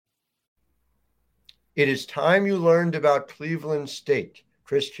It is time you learned about Cleveland State.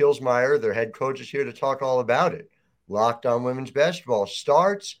 Chris Kilsmeyer, their head coach, is here to talk all about it. Locked On Women's Basketball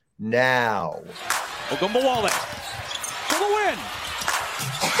starts now. Ogunbowale for the win.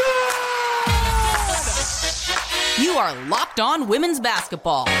 You are Locked On Women's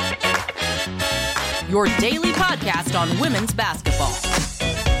Basketball, your daily podcast on women's basketball.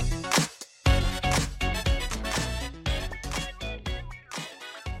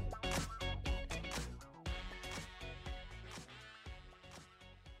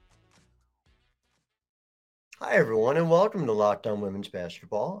 Hi, everyone, and welcome to Locked On Women's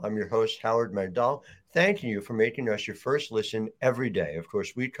Basketball. I'm your host, Howard Magdal, thanking you for making us your first listen every day. Of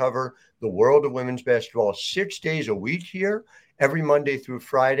course, we cover the world of women's basketball 6 days a week here, every Monday through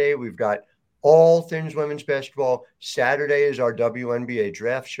Friday. We've got all things women's basketball. Saturday is our WNBA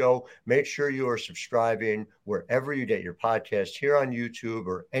draft show. Make sure you are subscribing wherever you get your podcast, here on YouTube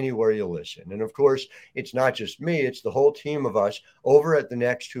or anywhere you listen. And of course, it's not just me, it's the whole team of us over at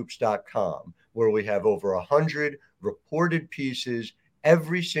thenexthoops.com, where we have over 100 reported pieces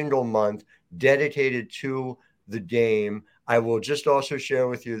every single month dedicated to the game. I will just also share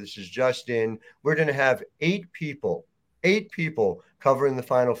with you, this is just in, we're going to have eight people covering the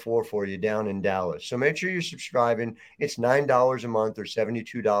Final Four for you down in Dallas. So make sure you're subscribing. It's $9 a month or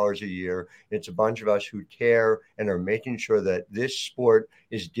 $72 a year. It's a bunch of us who care and are making sure that this sport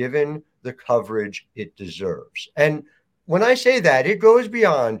is given the coverage it deserves. And when I say that, it goes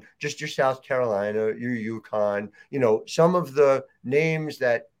beyond just your South Carolina, your UConn, some of the names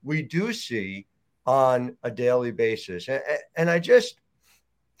that we do see on a daily basis. And I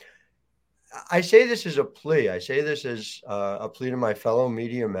say this as a plea. I say this as a plea to my fellow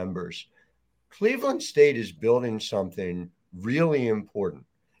media members. Cleveland State is building something really important.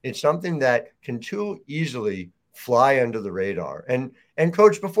 It's something that can too easily fly under the radar. And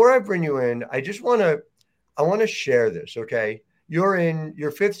Coach, before I bring you in, I want to share this, okay? You're in your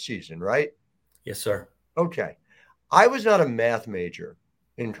fifth season, right? Yes, sir. Okay. I was not a math major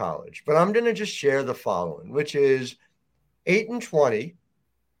in college, but I'm going to just share the following, which is 8-20,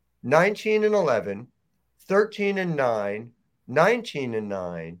 19-11, 13-9,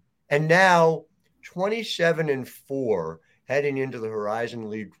 19-9, and now 27-4 heading into the Horizon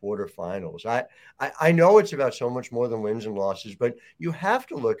League quarterfinals. I know it's about so much more than wins and losses, but you have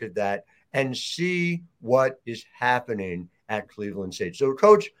to look at that and see what is happening at Cleveland State. So,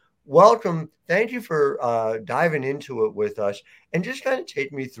 Coach, welcome. Thank you for diving into it with us, and just kind of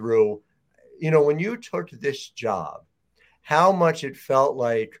take me through, when you took this job, how much it felt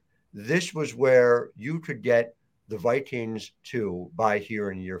like this was where you could get the Vikings to by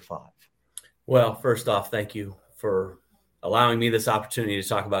here in year 5. Well, first off, thank you for allowing me this opportunity to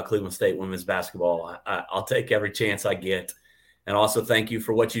talk about Cleveland State women's basketball. I'll take every chance I get. And also thank you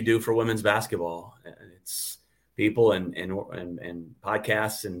for what you do for women's basketball. It's people and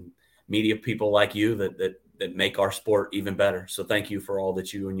podcasts and media people like you that make our sport even better. So thank you for all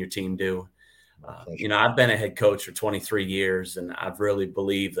that you and your team do. I've been a head coach for 23 years, and I've really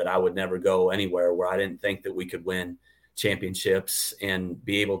believed that I would never go anywhere where I didn't think that we could win championships and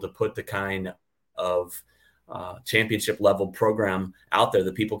be able to put the kind of championship level program out there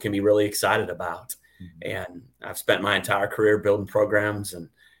that people can be really excited about. And I've spent my entire career building programs.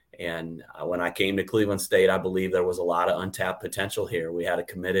 And when I came to Cleveland State, I believe there was a lot of untapped potential here. We had a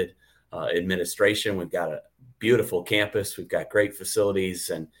committed administration. We've got a beautiful campus. We've got great facilities,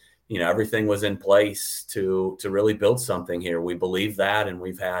 and everything was in place to really build something here. We believe that, and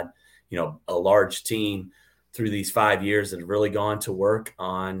we've had a large team through these 5 years that have really gone to work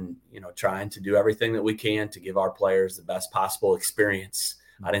on trying to do everything that we can to give our players the best possible experience.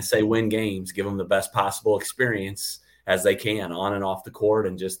 I didn't say win games, give them the best possible experience as they can on and off the court,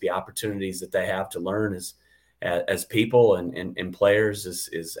 and just the opportunities that they have to learn as people and players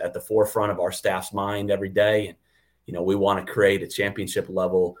is at the forefront of our staff's mind every day. And, we want to create a championship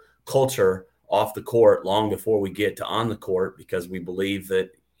level culture off the court long before we get to on the court, because we believe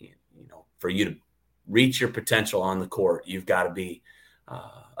that, for you to reach your potential on the court, you've got to be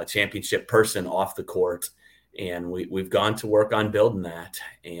a championship person off the court. And we've gone to work on building that,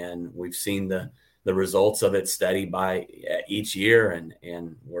 and we've seen the results of it steady by each year.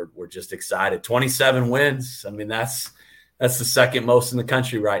 And we're just excited. 27 wins. I mean, that's the second most in the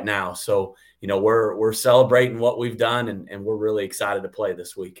country right now. So, we're celebrating what we've done, and we're really excited to play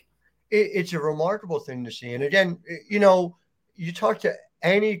this week. It's a remarkable thing to see. And again, you talk to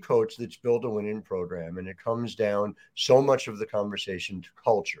any coach that's built a winning program, and it comes down so much of the conversation to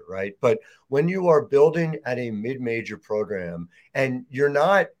culture, right? But when you are building at a mid-major program and you're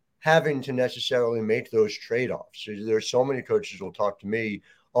not having to necessarily make those trade-offs, there's so many coaches will talk to me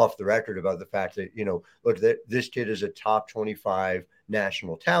off the record about the fact that, look, this kid is a top 25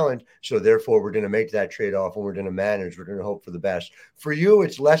 national talent. So therefore, we're going to make that trade-off and we're going to manage. We're going to hope for the best. For you,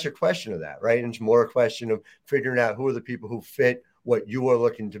 it's less a question of that, right? And it's more a question of figuring out who are the people who fit what you are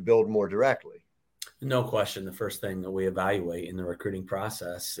looking to build more directly. No question. The first thing that we evaluate in the recruiting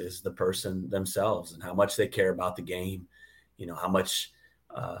process is the person themselves and how much they care about the game. How much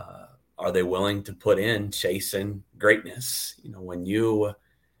are they willing to put in chasing greatness? When you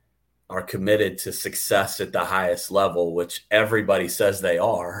are committed to success at the highest level, which everybody says they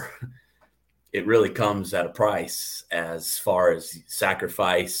are, it really comes at a price as far as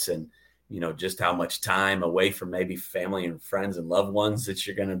sacrifice and, just how much time away from maybe family and friends and loved ones that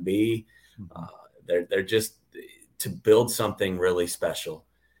you're going to be. They're just, to build something really special,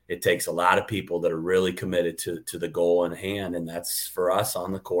 it takes a lot of people that are really committed to the goal in hand. And that's, for us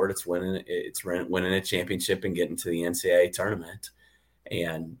on the court, it's winning a championship and getting to the NCAA tournament.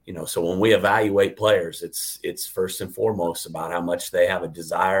 And, so when we evaluate players, it's first and foremost about how much they have a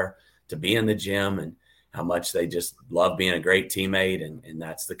desire to be in the gym and how much they just love being a great teammate. And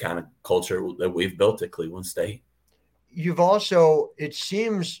that's the kind of culture that we've built at Cleveland State. You've also, it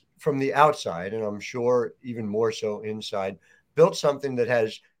seems from the outside, and I'm sure even more so inside, built something that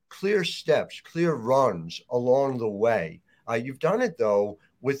has clear steps, clear runs along the way. You've done it, though,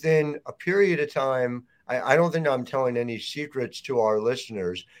 within a period of time. I don't think I'm telling any secrets to our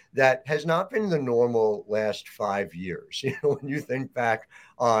listeners. That has not been the normal last 5 years. When you think back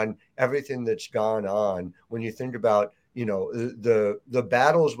on everything that's gone on, when you think about, the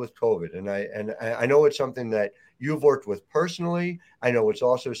battles with COVID, and I know it's something that you've worked with personally. I know it's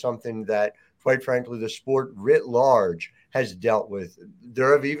also something that, quite frankly, the sport writ large has dealt with.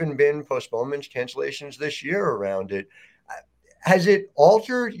 There have even been postponements, cancellations this year around it. Has it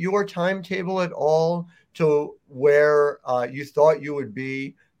altered your timetable at all to where you thought you would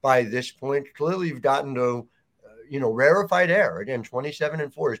be by this point? Clearly, you've gotten to, rarefied air. Again,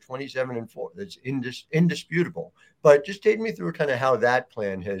 27-4 is 27-4. That's indisputable. But just take me through kind of how that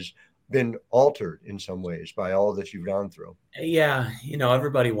plan has been altered in some ways by all that you've gone through. Yeah.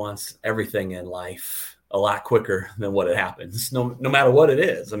 Everybody wants everything in life a lot quicker than what it happens, no matter what it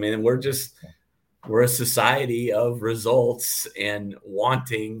is. I mean, we're a society of results and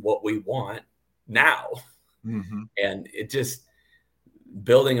wanting what we want now. Mm-hmm. And it just,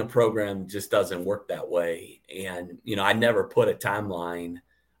 building a program just doesn't work that way. And, I never put a timeline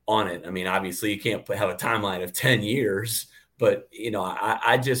on it. I mean, obviously you can't have a timeline of 10 years, but,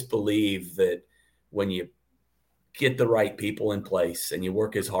 I just believe that when you get the right people in place and you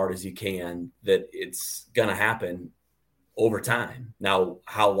work as hard as you can, that it's going to happen over time. Now,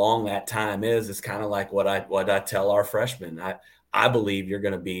 how long that time is kind of like what I tell our freshmen. I believe you're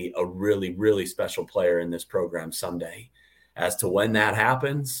going to be a really, really special player in this program someday. As to when that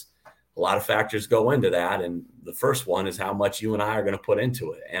happens, a lot of factors go into that. And the first one is how much you and I are going to put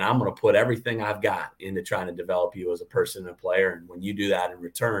into it. And I'm going to put everything I've got into trying to develop you as a person and a player. And when you do that in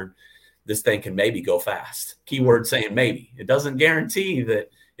return, this thing can maybe go fast. Keyword saying maybe. It doesn't guarantee that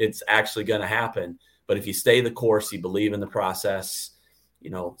it's actually going to happen. But if you stay the course, you believe in the process,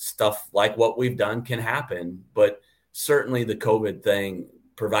 stuff like what we've done can happen. But certainly the COVID thing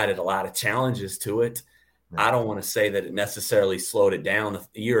provided a lot of challenges to it. I don't want to say that it necessarily slowed it down.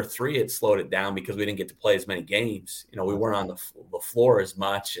 Year 3, it slowed it down because we didn't get to play as many games. We weren't on the floor as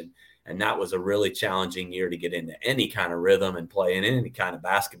much. And that was a really challenging year to get into any kind of rhythm and play in any kind of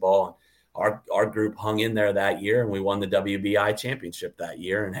basketball. Our group hung in there that year, and we won the WBI championship that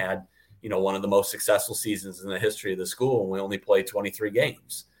year and had, one of the most successful seasons in the history of the school. And we only played 23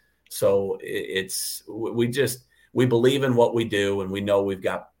 games. So we believe in what we do, and we know we've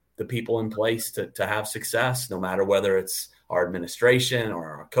got the people in place to have success, no matter whether it's our administration or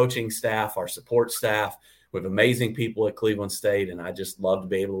our coaching staff, our support staff. We have amazing people at Cleveland State, and I just love to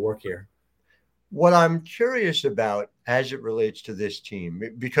be able to work here. What I'm curious about as it relates to this team,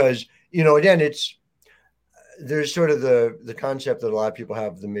 because, again, there's sort of the concept that a lot of people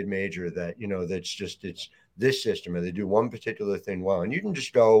have, the mid-major, that, it's this system, and they do one particular thing well, and you can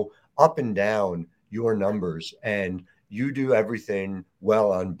just go up and down your numbers and you do everything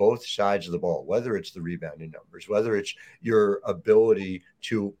well on both sides of the ball, whether it's the rebounding numbers, whether it's your ability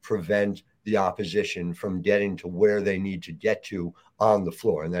to prevent the opposition from getting to where they need to get to on the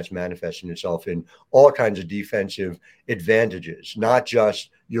floor. And that's manifesting itself in all kinds of defensive advantages, not just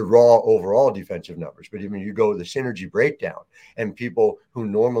your raw overall defensive numbers, but even you go to the synergy breakdown, and people who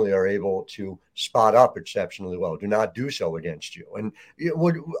normally are able to spot up exceptionally well do not do so against you. And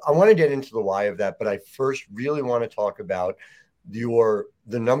I want to get into the why of that, but I first really want to talk about the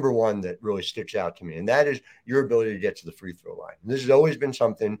number one that really sticks out to me, and that is your ability to get to the free throw line. And this has always been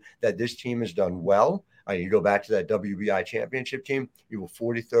something that this team has done well. You go back to that WBI championship team, you were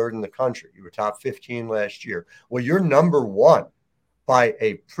 43rd in the country. You were top 15 last year. Well, you're number one by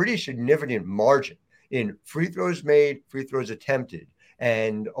a pretty significant margin in free throws made, free throws attempted,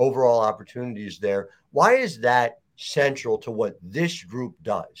 and overall opportunities there. Why is that central to what this group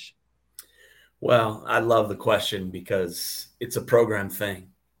does? Well, I love the question because it's a program thing.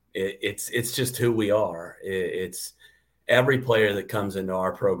 It's just who we are. It's every player that comes into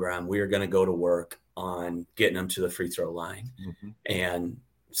our program, we are going to go to work on getting them to the free throw line. Mm-hmm. And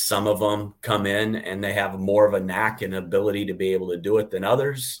some of them come in and they have more of a knack and ability to be able to do it than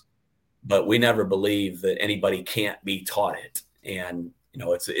others. But we never believe that anybody can't be taught it. And,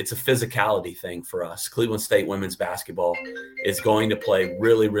 it's a physicality thing for us. Cleveland State women's basketball is going to play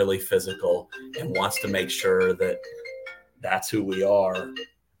really, really physical and wants to make sure that that's who we are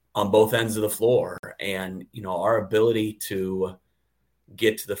on both ends of the floor. And, our ability to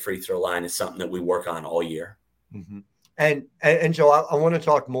get to the free throw line is something that we work on all year. Mm-hmm. And so I want to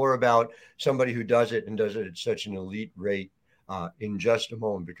talk more about somebody who does it and does it at such an elite rate in just a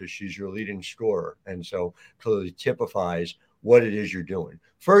moment, because she's your leading scorer. And so clearly typifies what it is you're doing.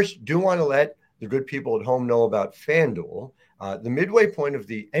 First, do want to let the good people at home know about FanDuel. The midway point of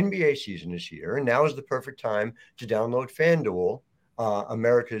the NBA season is here, and now is the perfect time to download FanDuel,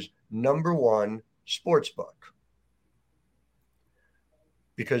 America's #1 sportsbook.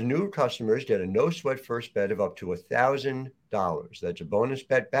 Because new customers get a no-sweat first bet of up to $1,000. That's a bonus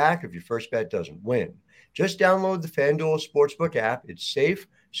bet back if your first bet doesn't win. Just download the FanDuel Sportsbook app. It's safe,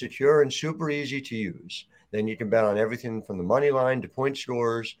 secure, and super easy to use. Then you can bet on everything from the money line to point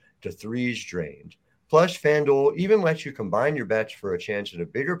scores to threes drained. Plus, FanDuel even lets you combine your bets for a chance at a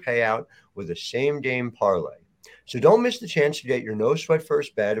bigger payout with a same-game parlay. So don't miss the chance to get your no-sweat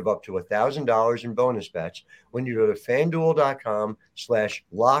first bet of up to $1,000 in bonus bets when you go to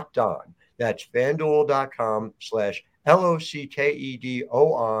FanDuel.com/lockedon. That's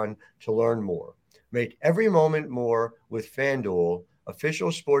FanDuel.com/LOCKEDON to learn more. Make every moment more with FanDuel,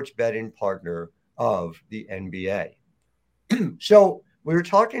 official sports betting partner of the NBA. So we were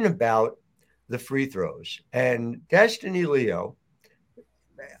talking about the free throws and Destiny Leo.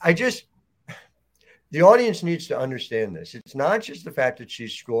 The audience needs to understand this. It's not just the fact that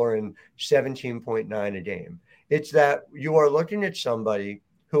she's scoring 17.9 a game. It's that you are looking at somebody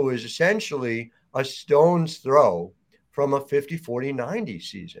who is essentially a stone's throw from a 50-40-90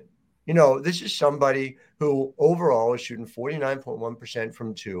 season. This is somebody who overall is shooting 49.1%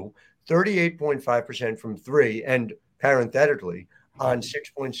 from 2, 38.5% from 3, and parenthetically on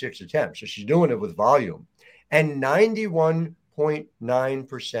 6.6 attempts. So she's doing it with volume, and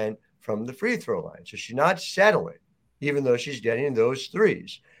 91.9% from the free throw line. So she's not settling, even though she's getting those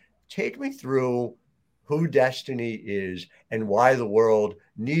threes. Take me through who Destiny is and why the world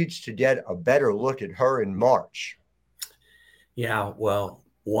needs to get a better look at her in March. Yeah, well,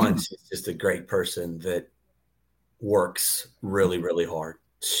 one, she's just a great person that works really, really hard.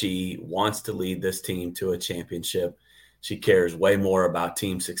 She wants to lead this team to a championship. She cares way more about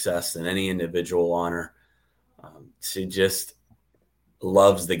team success than any individual honor. She just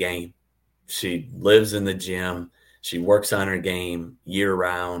loves the game. She lives in the gym. She works on her game year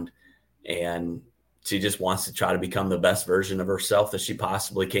round, and she just wants to try to become the best version of herself that she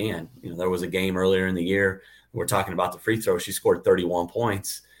possibly can. There was a game earlier in the year. We're talking about the free throw. She scored 31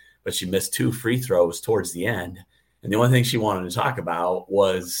 points, but she missed 2 free throws towards the end. And the only thing she wanted to talk about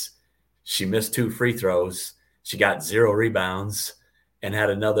was she missed 2 free throws. She got 0 rebounds and had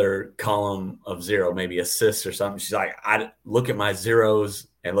another column of 0, maybe assists or something. She's like, I look at my zeros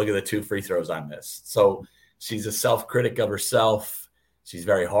and look at the 2 free throws I missed. So she's a self-critic of herself. She's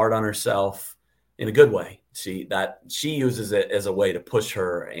very hard on herself in a good way. She uses it as a way to push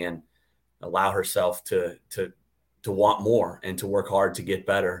her and allow herself to want more and to work hard to get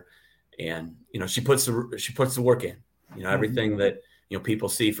better. And, she puts the work in, everything that, people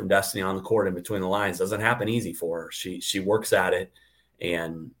see from Destiny on the court and between the lines doesn't happen easy for her. She works at it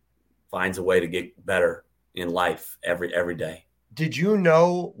and finds a way to get better in life every day. Did you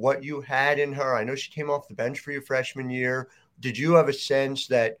know what you had in her? I know she came off the bench for your freshman year. Did you have a sense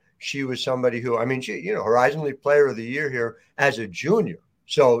that she was somebody who, Horizon League Player of the Year here as a junior?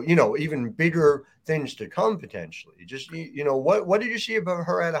 So, even bigger things to come potentially. Just, what did you see about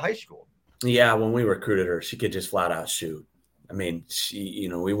her out of high school? Yeah, when we recruited her, she could just flat out shoot.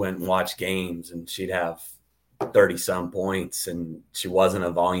 We went and watched games and she'd have 30-some points, and she wasn't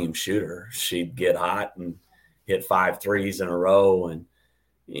a volume shooter. She'd get hot and hit 5 threes in a row, and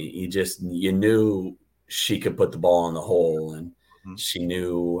you knew she could put the ball in the hole, and she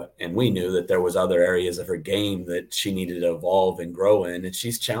knew, and we knew that there was other areas of her game that she needed to evolve and grow in. And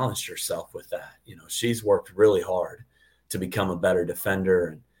she's challenged herself with that. She's worked really hard to become a better defender,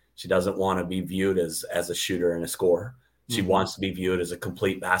 and she doesn't want to be viewed as a shooter and a scorer. She wants to be viewed as a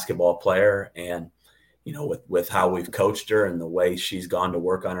complete basketball player. And, with how we've coached her and the way she's gone to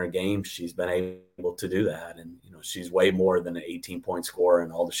work on her game, she's been able to do that. And, she's way more than an 18-point scorer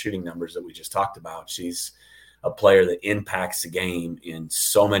and all the shooting numbers that we just talked about. She's a player that impacts the game in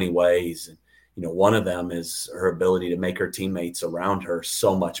so many ways. And, one of them is her ability to make her teammates around her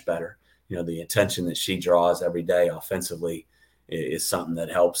so much better. The attention that she draws every day offensively is something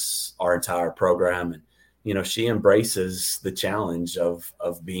that helps our entire program. And, she embraces the challenge of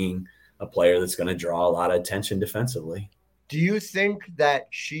being a player that's going to draw a lot of attention defensively. Do you think that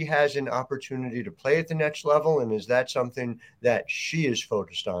she has an opportunity to play at the next level? And is that something that she is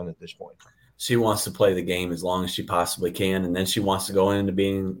focused on at this point? She wants to play the game as long as she possibly can. And then she wants to go into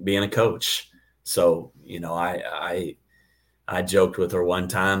being a coach. So, I joked with her one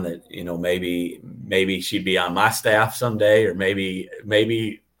time that, maybe she'd be on my staff someday, or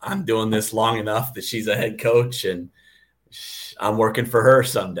maybe I'm doing this long enough that she's a head coach and I'm working for her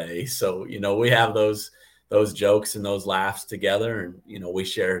someday. So, we have those jokes and those laughs together. And, we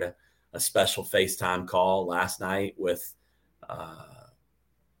shared a special FaceTime call last night with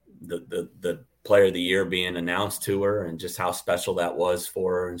the player of the year being announced to her, and just how special that was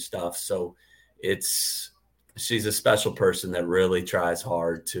for her and stuff. So she's a special person that really tries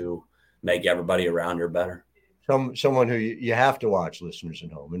hard to make everybody around her better. Someone who you have to watch, listeners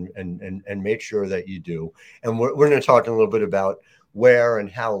at home, and make sure that you do. And we're going to talk a little bit about where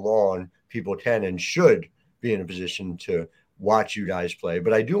and how long people can and should be in a position to watch you guys play.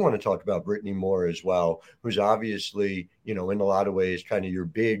 But I do want to talk about Brittany Moore as well, who's obviously, in a lot of ways, kind of your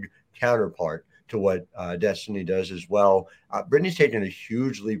big counterpart to what Destiny does as well. Brittany's taken a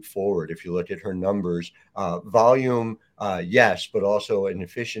huge leap forward. If you look at her numbers, volume, yes, but also in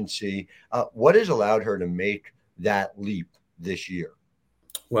efficiency. What has allowed her to make that leap this year?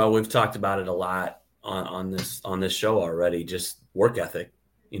 Well, we've talked about it a lot on this show already. Just work ethic.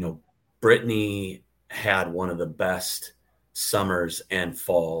 Brittany had one of the best summers and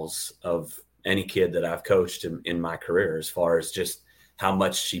falls of any kid that I've coached in my career, as far as just how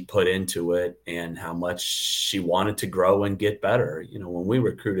much she put into it and how much she wanted to grow and get better. When we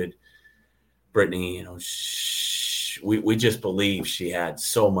recruited Brittany, we just believed she had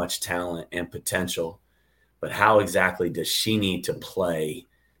so much talent and potential, but how exactly does she need to play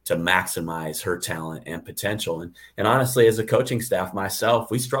to maximize her talent and potential? And honestly, as a coaching staff,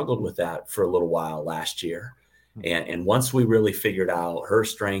 myself, we struggled with that for a little while last year. And once we really figured out her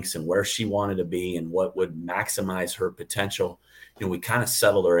strengths and where she wanted to be and what would maximize her potential, we kind of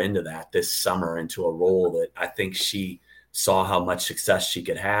settled her into that this summer, into a role that I think she saw how much success she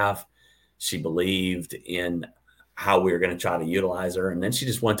could have. She believed in how we were going to try to utilize her. And then she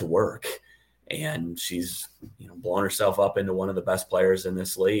just went to work, and she's, blown herself up into one of the best players in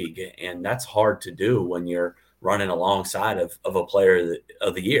this league. And that's hard to do when you're running alongside of a player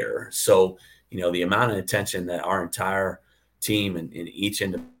of the year. So, the amount of attention that our entire team and each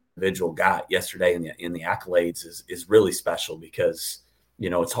individual got yesterday in the accolades is really special, because,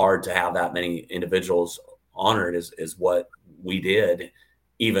 it's hard to have that many individuals honored as what we did,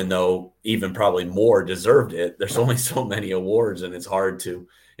 even though even probably more deserved it. There's only so many awards, and it's hard to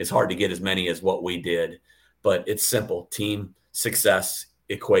get as many as what we did. But it's simple. Team success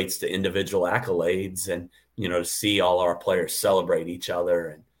equates to individual accolades, and, to see all our players celebrate each other.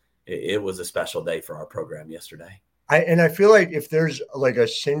 And it was a special day for our program yesterday. I feel like if there's like a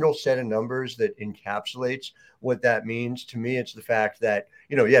single set of numbers that encapsulates what that means, to me, it's the fact that,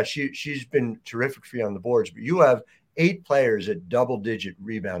 she's been terrific for you on the boards, but you have 8 players at double-digit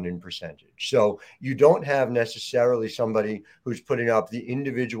rebounding percentage. So you don't have necessarily somebody who's putting up the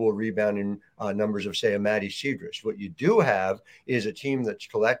individual rebounding numbers of, say, a Maddie Segrist. What you do have is a team that's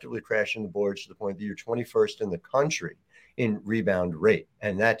collectively crashing the boards to the point that you're 21st in the country in rebound rate.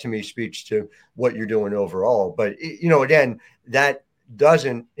 And that, to me, speaks to what you're doing overall. But, again, that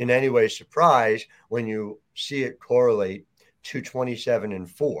doesn't in any way surprise when you see it correlate to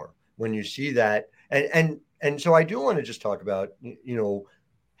 27-4, when you see that. And so I do want to just talk about,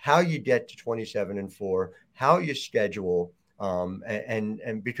 how you get to 27-4, how you schedule,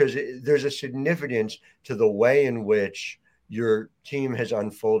 and because there's a significance to the way in which your team has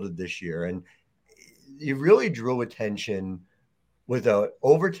unfolded this year. And you really drew attention with an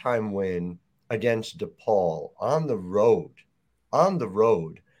overtime win against DePaul on the road on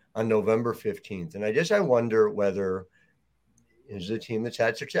November 15th. And I wonder whether, is a team that's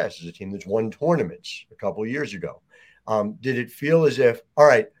had success, is a team that's won tournaments a couple of years ago. Did it feel as if, all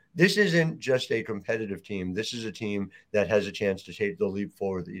right, this isn't just a competitive team. This is a team that has a chance to take the leap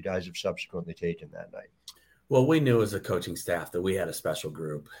forward that you guys have subsequently taken that night? Well, we knew as a coaching staff that we had a special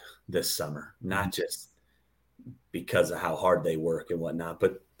group this summer, not just because of how hard they work and whatnot,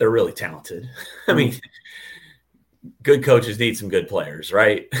 but they're really talented. I mean, good coaches need some good players,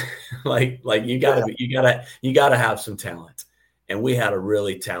 right? like you gotta have some talent. And we had a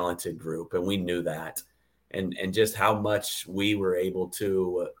really talented group, and we knew that. And just how much we were able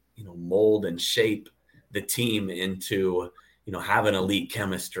to, mold and shape the team into, having elite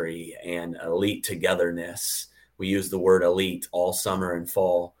chemistry and elite togetherness. We use the word elite all summer and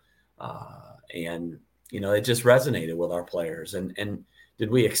fall. And it just resonated with our players. And did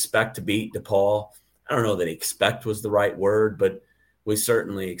we expect to beat DePaul? I don't know that expect was the right word, but we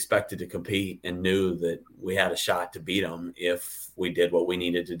certainly expected to compete and knew that we had a shot to beat them if we did what we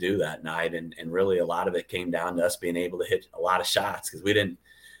needed to do that night. And really a lot of it came down to us being able to hit a lot of shots, because we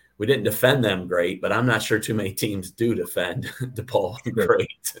didn't defend them great, but I'm not sure too many teams do defend DePaul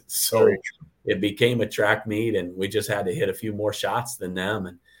great. So it became a track meet, and we just had to hit a few more shots than them.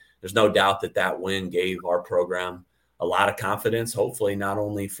 And there's no doubt that win gave our program a lot of confidence, hopefully not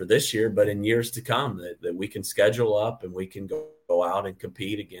only for this year, but in years to come, that we can schedule up and we can go out and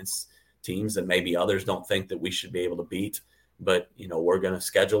compete against teams that maybe others don't think that we should be able to beat. But, we're going to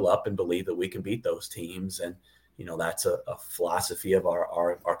schedule up and believe that we can beat those teams. And, that's a philosophy of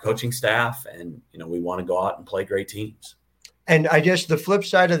our coaching staff. And, we want to go out and play great teams. And I guess the flip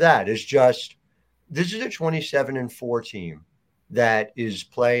side of that is just, this is a 27-4 team that is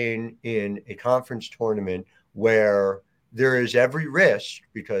playing in a conference tournament where there is every risk,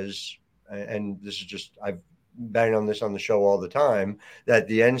 because, and this is just, I've banged on this on the show all the time, that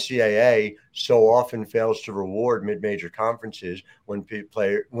the NCAA so often fails to reward mid-major conferences when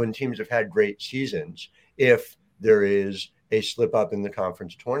teams have had great seasons. If there is a slip up in the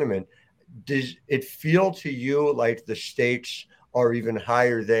conference tournament, does it feel to you like the stakes are even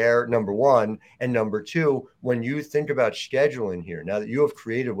higher there, number one? And number two, when you think about scheduling here, now that you have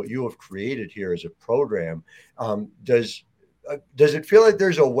created what you have created here as a program, does it feel like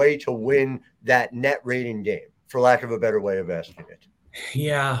there's a way to win that net rating game, for lack of a better way of asking it?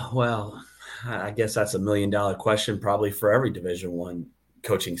 Yeah, well, I guess that's $1 million question probably for every Division I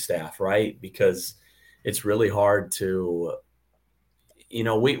coaching staff, right? Because it's really hard to,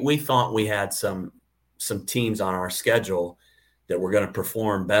 we thought we had some teams on our schedule that were going to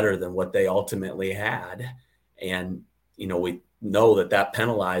perform better than what they ultimately had. And, we know that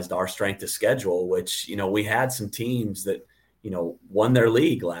penalized our strength of schedule, which, we had some teams that, won their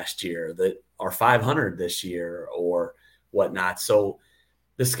league last year that are 500 this year or whatnot. So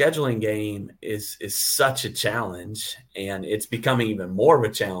the scheduling game is such a challenge, and it's becoming even more of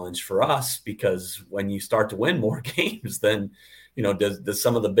a challenge for us, because when you start to win more games, then, does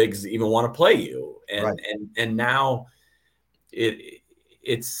some of the bigs even want to play you? And, right. and now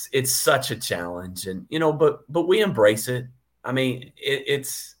it's such a challenge, and, but we embrace it. I mean,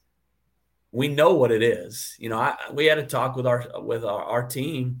 we know what it is. We had a talk with our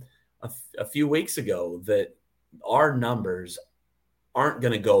team a few weeks ago that our numbers aren't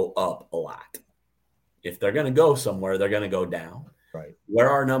going to go up a lot. If they're going to go somewhere, they're going to go down. Right. Where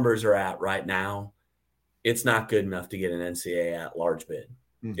our numbers are at right now, it's not good enough to get an NCAA at-large bid.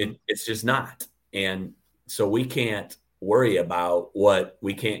 Mm-hmm. It's just not. And so we can't worry about what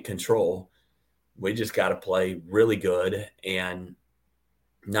we can't control. We just got to play really good and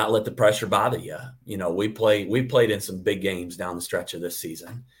not let the pressure bother you. We played in some big games down the stretch of this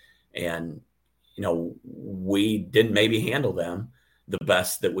season, and, we didn't maybe handle them the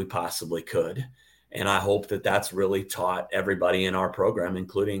best that we possibly could. And I hope that that's really taught everybody in our program,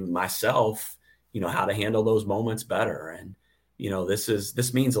 including myself, how to handle those moments better. And,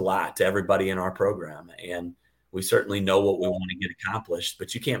 this means a lot to everybody in our program. And we certainly know what we want to get accomplished,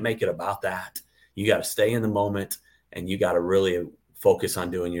 but you can't make it about that. You got to stay in the moment, and you got to really focus on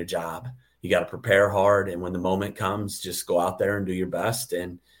doing your job. You got to prepare hard. And when the moment comes, just go out there and do your best.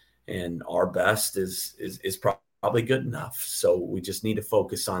 And our best is probably good enough. So we just need to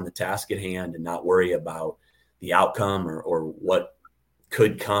focus on the task at hand and not worry about the outcome or what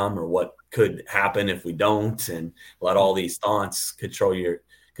could come or what could happen if we don't, and let all these thoughts control your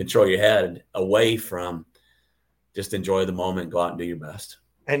head away from just enjoy the moment, go out and do your best.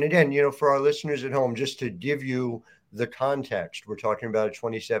 And again, for our listeners at home, just to give you the context, we're talking about a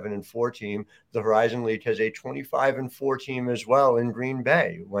 27-4 team. The Horizon League has a 25-4 team as well in Green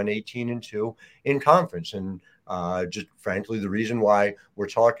Bay, went 18-2 in conference. And Just frankly, the reason why we're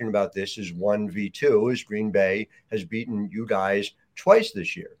talking about this is 1v2 is Green Bay has beaten you guys twice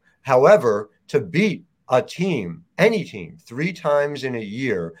this year. However, to beat a team, any team, 3 times in a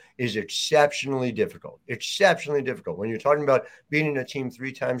year is exceptionally difficult. Exceptionally difficult. When you're talking about beating a team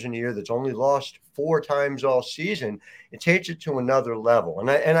 3 times in a year that's only lost 4 times all season, it takes it to another level.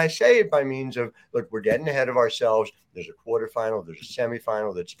 And I say it by means of, look, we're getting ahead of ourselves. There's a quarterfinal, there's a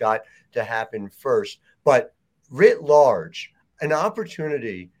semifinal that's got to happen first. But writ large, an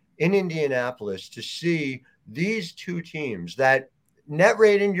opportunity in Indianapolis to see these 2 teams that net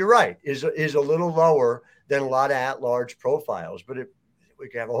rating, you're right, is a little lower than a lot of at-large profiles, but we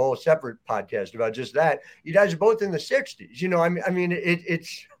can have a whole separate podcast about just that. You guys are both in the 60s. You know, I mean,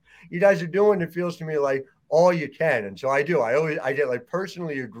 it's you guys are doing, it feels to me like all you can, and so I do. I get like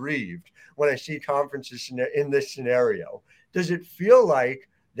personally aggrieved when I see conferences in this scenario. Does it feel like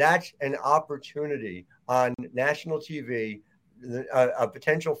that's an opportunity on national TV? A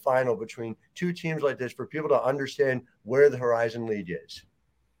potential final between 2 teams like this for people to understand where the Horizon League is?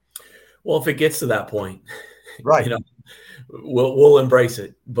 Well, if it gets to that point, right, we'll embrace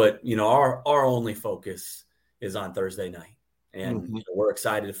it. But our only focus is on Thursday night, and we're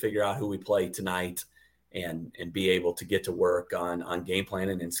excited to figure out who we play tonight, and be able to get to work on game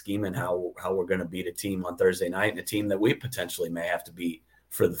planning and scheming how we're going to beat a team on Thursday night, and a team that we potentially may have to beat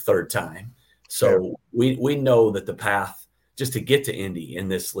for the 3rd time. So we know that the path just to get to Indy in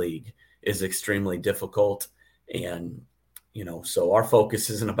this league is extremely difficult. And, so our focus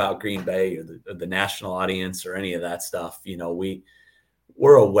isn't about Green Bay or the national audience or any of that stuff.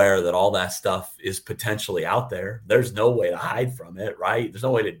 We're aware that all that stuff is potentially out there. There's no way to hide from it, right? There's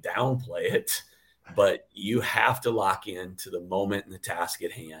no way to downplay it, but you have to lock in to the moment and the task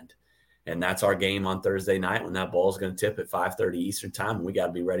at hand. And that's our game on Thursday night when that ball is going to tip at 5:30 Eastern time, and we got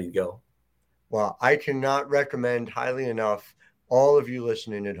to be ready to go. Well, I cannot recommend highly enough all of you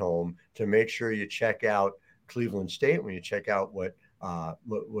listening at home to make sure you check out Cleveland State when you check out what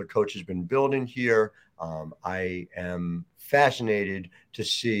Coach has been building here. I am fascinated to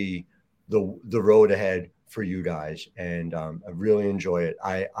see the road ahead for you guys, and I really enjoy it.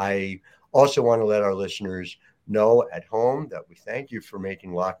 I also want to let our listeners know at home that we thank you for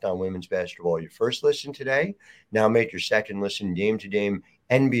making Locked On Women's Basketball your first listen today. Now make your second listen game to game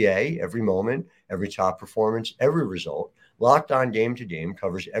NBA, every moment, every top performance, every result. Locked On Game to Game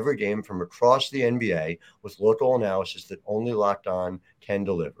covers every game from across the NBA with local analysis that only Locked On can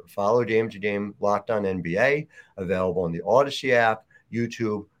deliver. Follow Game to Game Locked On NBA, available on the Odyssey app,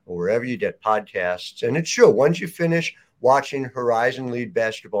 YouTube, or wherever you get podcasts. And it's true, once you finish watching Horizon League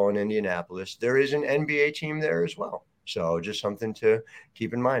basketball in Indianapolis, there is an NBA team there as well. So just something to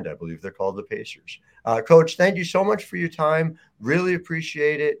keep in mind. I believe they're called the Pacers. Coach, thank you so much for your time. Really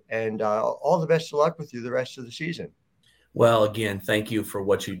appreciate it. And all the best of luck with you the rest of the season. Well, again, thank you for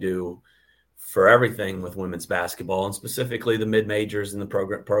what you do for everything with women's basketball, and specifically the mid-majors and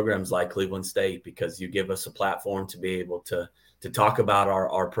the programs like Cleveland State, because you give us a platform to be able to talk about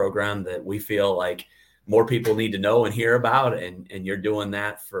our program that we feel like more people need to know and hear about. And you're doing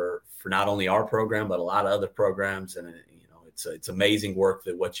that for not only our program, but a lot of other programs. And, it's amazing work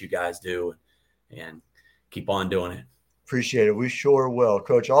that what you guys do, and keep on doing it. Appreciate it. We sure will.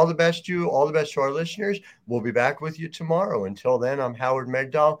 Coach, all the best to you. All the best to our listeners. We'll be back with you tomorrow. Until then, I'm Howard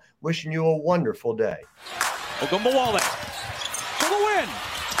Megdal, wishing you a wonderful day. Ogunbowale for the win.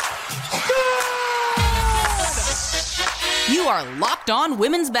 You are Locked On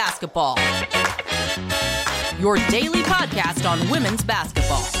Women's Basketball, your daily podcast on women's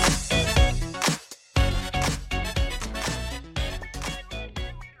basketball.